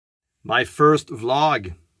My first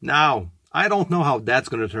vlog. Now, I don't know how that's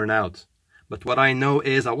going to turn out, but what I know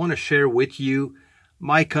is I want to share with you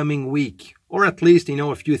my coming week, or at least,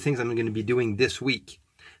 a few things I'm going to be doing this week.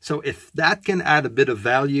 So if that can add a bit of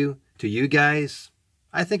value to you guys,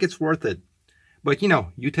 I think it's worth it. But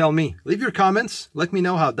you tell me, leave your comments, let me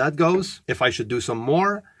know how that goes, if I should do some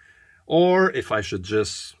more, or if I should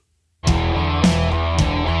just...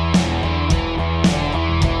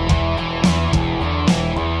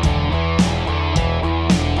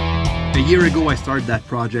 A year ago, I started that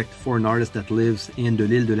project for an artist that lives in the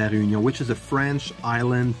l'île de la Réunion, which is a French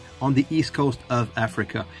island on the east coast of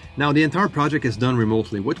Africa. Now, the entire project is done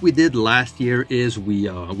remotely. What we did last year is we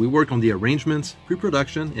worked on the arrangements,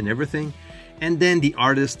 pre-production and everything, and then the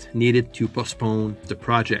artist needed to postpone the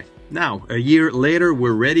project. Now, a year later,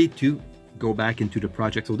 we're ready to go back into the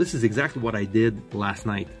project. So this is exactly what I did last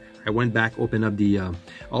night. I went back, opened up the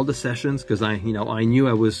all the sessions, because I knew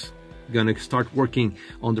I was gonna start working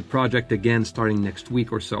on the project again starting next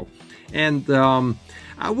week or so. And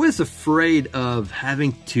I was afraid of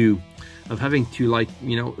having to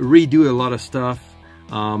redo a lot of stuff.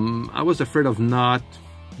 I was afraid of not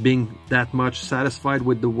being that much satisfied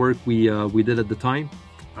with the work we did at the time.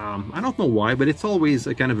 I don't know why, but it's always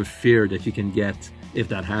a kind of a fear that you can get if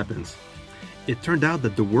that happens. It turned out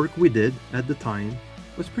that the work we did at the time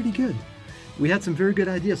was pretty good. We had some very good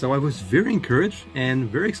ideas, so I was very encouraged and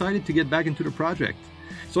very excited to get back into the project.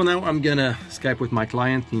 So now I'm gonna Skype with my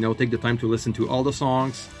client, take the time to listen to all the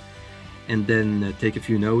songs, and then take a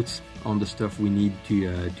few notes on the stuff we need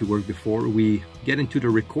to work before we get into the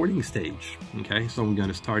recording stage. Okay, so I'm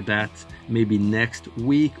gonna start that maybe next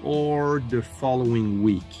week or the following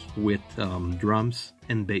week with drums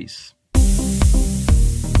and bass.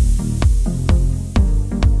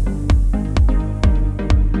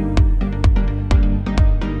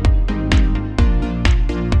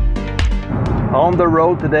 On the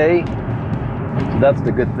road today, so that's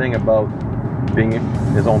the good thing about being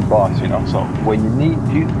his own boss, so when you need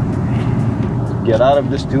to get out of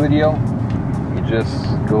the studio, you just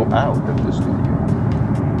go out of the studio.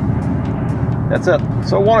 That's it.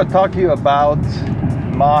 So I want to talk to you about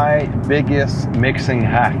my biggest mixing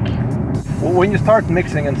hack. Well, when you start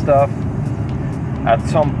mixing and stuff, at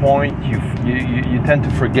some point you tend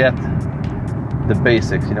to forget the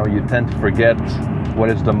basics, you tend to forget what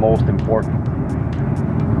is the most important.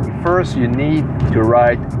 First, you need to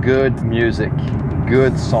write good music,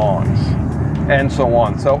 good songs, and so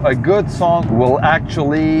on. So a good song will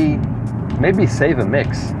actually maybe save a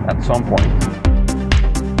mix at some point.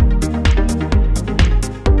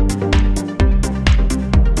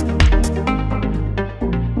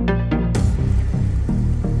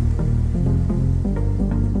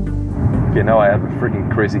 Okay, now I have a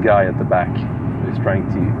freaking crazy guy at the back who's trying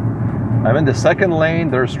to... I'm in the second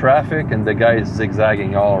lane, there's traffic, and the guy is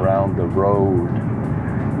zigzagging all around the road.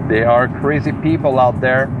 They are crazy people out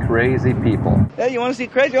there, crazy people. Hey, you want to see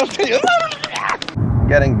crazy? I'll tell you.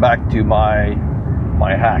 Getting back to my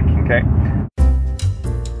hack, okay?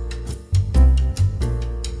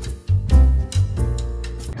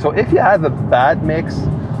 So if you have a bad mix,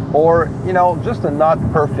 or, just a not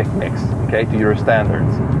perfect mix, okay, to your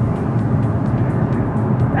standards,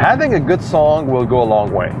 having a good song will go a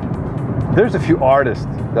long way. There's a few artists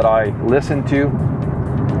that I listen to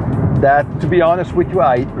that, to be honest with you,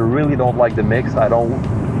 I really don't like the mix. I don't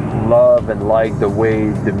love and like the way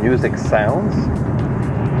the music sounds.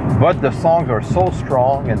 But the songs are so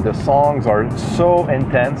strong and the songs are so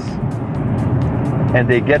intense and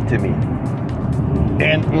they get to me.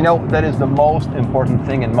 And that is the most important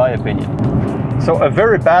thing in my opinion. So a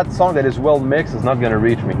very bad song that is well mixed is not going to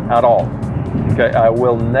reach me at all. Okay, I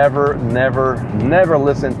will never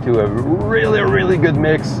listen to a really good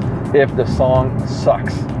mix if the song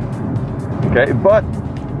sucks. Okay, but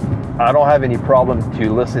I don't have any problem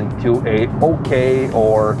to listen to a okay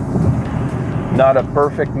or not a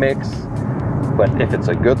perfect mix. But if it's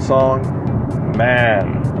a good song,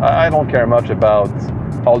 man, I don't care much about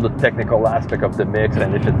all the technical aspect of the mix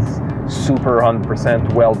and if it's super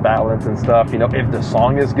 100% well balanced and stuff. If the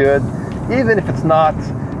song is good, even if it's not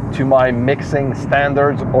to my mixing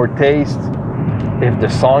standards or taste, if the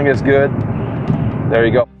song is good, there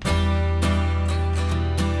you go.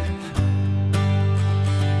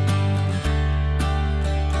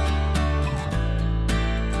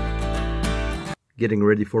 Getting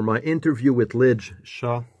ready for my interview with Lidge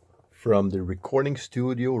Shah from the recording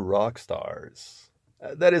studio Rockstars.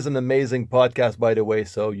 That is an amazing podcast, by the way,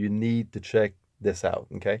 so you need to check this out,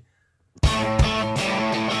 okay?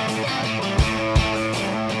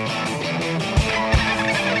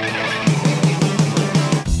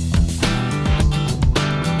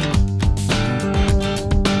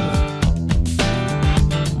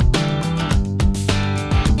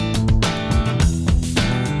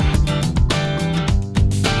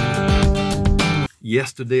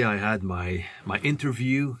 yesterday I had my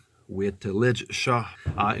interview with Lidge Shaw.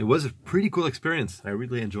 It was a pretty cool experience. I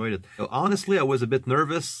really enjoyed it. Honestly, I was a bit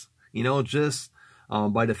nervous, you know, just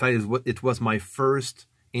by the fact it was my first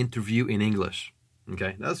interview in English.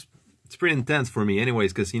 Okay, it's pretty intense for me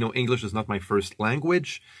anyways, because, you know, English is not my first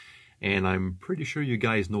language, and I'm pretty sure you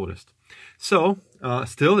guys noticed. So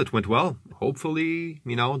still, it went well. Hopefully,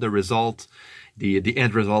 you know, the result, the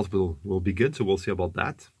end result will be good, so we'll see about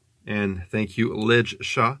that. And thank you, Lidge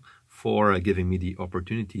Shaw, for giving me the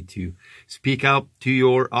opportunity to speak out to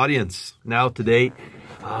your audience. Now today,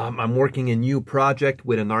 I'm working a new project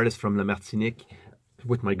with an artist from La Martinique,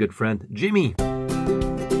 with my good friend Jimmy.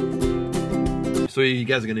 So you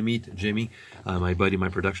guys are gonna meet Jimmy, my buddy, my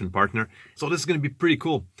production partner. So this is gonna be pretty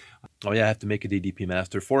cool. Oh yeah, I have to make a DDP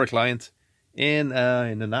master for a client in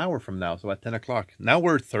an hour from now, so at 10 o'clock. Now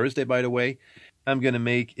we're Thursday, by the way. I'm gonna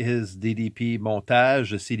make his DDP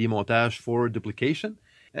montage, a CD montage for duplication.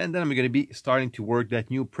 And then I'm gonna be starting to work that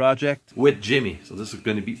new project with Jimmy. So this is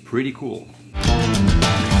gonna be pretty cool.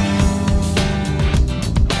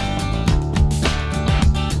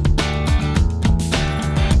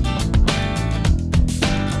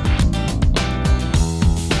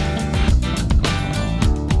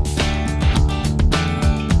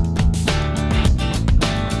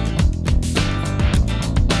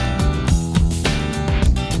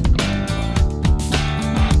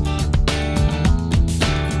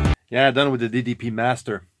 Yeah, done with the DDP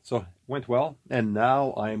master. So went well, and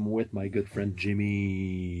now I'm with my good friend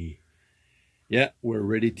Jimmy. Yeah, we're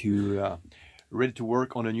ready to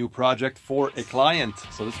work on a new project for a client.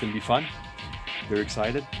 So this is gonna be fun. Very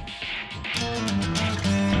excited.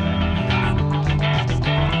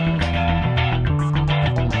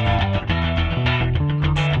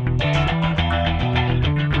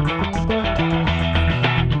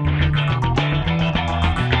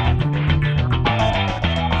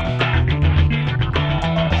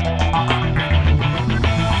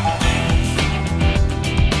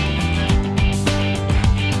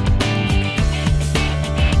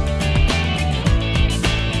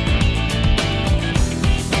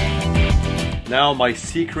 Now my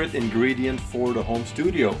secret ingredient for the home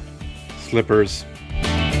studio, slippers.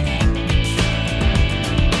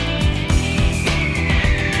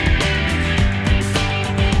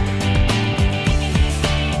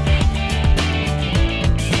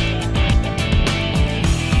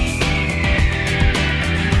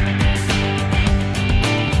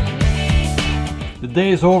 The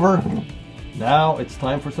day is over. Now it's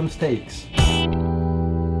time for some steaks.